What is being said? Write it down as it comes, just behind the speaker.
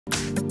Hi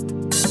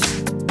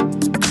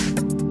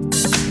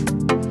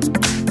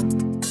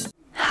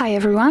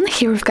everyone,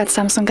 here we've got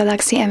Samsung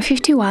Galaxy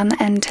M51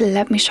 and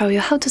let me show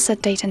you how to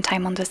set date and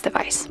time on this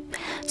device.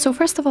 So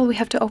first of all we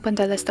have to open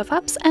the list of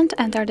apps and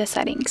enter the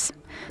settings.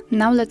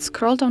 Now let's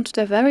scroll down to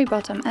the very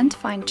bottom and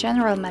find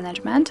General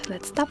Management.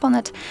 Let's tap on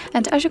it,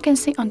 and as you can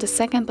see on the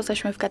second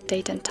position we've got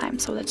date and time,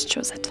 so let's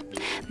choose it.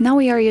 Now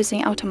we are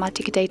using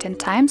automatic date and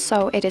time,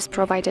 so it is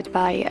provided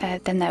by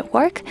the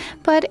network,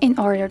 but in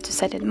order to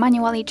set it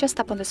manually just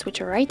tap on the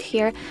switcher right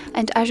here,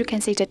 and as you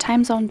can see the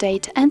time zone,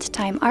 date and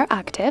time are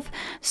active,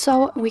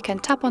 so we can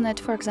tap on it,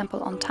 for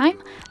example on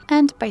time,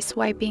 and by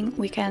swiping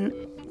we can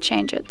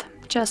change it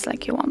just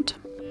like you want.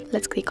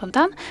 Let's click on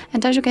done,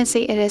 and as you can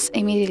see it is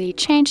immediately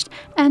changed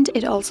and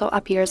it also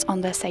appears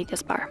on the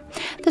status bar.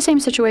 The same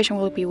situation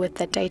will be with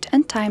the date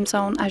and time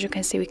zone. As you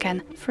can see we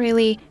can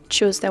freely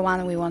choose the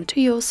one we want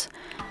to use.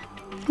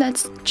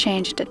 Let's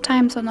change the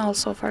time zone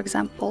also, for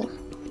example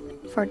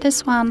for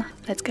this one.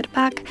 Let's get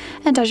back,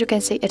 and as you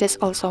can see it is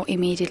also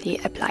immediately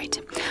applied.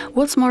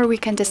 What's more, we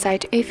can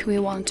decide if we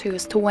want to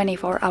use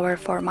 24-hour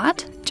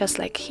format just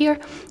like here,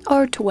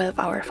 or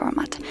 12-hour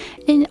format.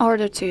 In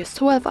order to use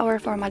 12-hour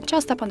format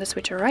just tap on the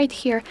switcher right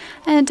here,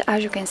 and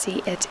as you can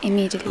see it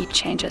immediately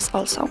changes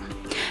also.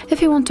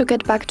 If you want to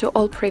get back to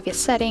all previous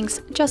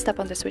settings, just tap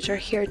on the switcher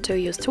here to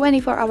use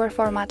 24-hour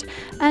format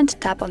and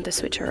tap on the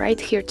switcher right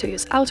here to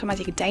use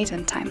automatic date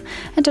and time,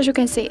 and as you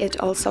can see it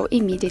also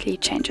immediately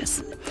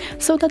changes.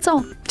 So that's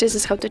all. This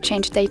is how to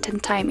change date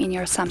and time in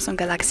your Samsung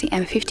Galaxy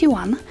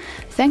M51.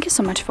 Thank you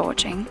so much for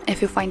watching.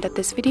 If you find that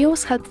this video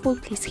was helpful,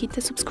 please hit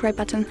the subscribe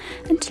button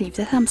and leave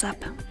the thumbs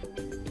up.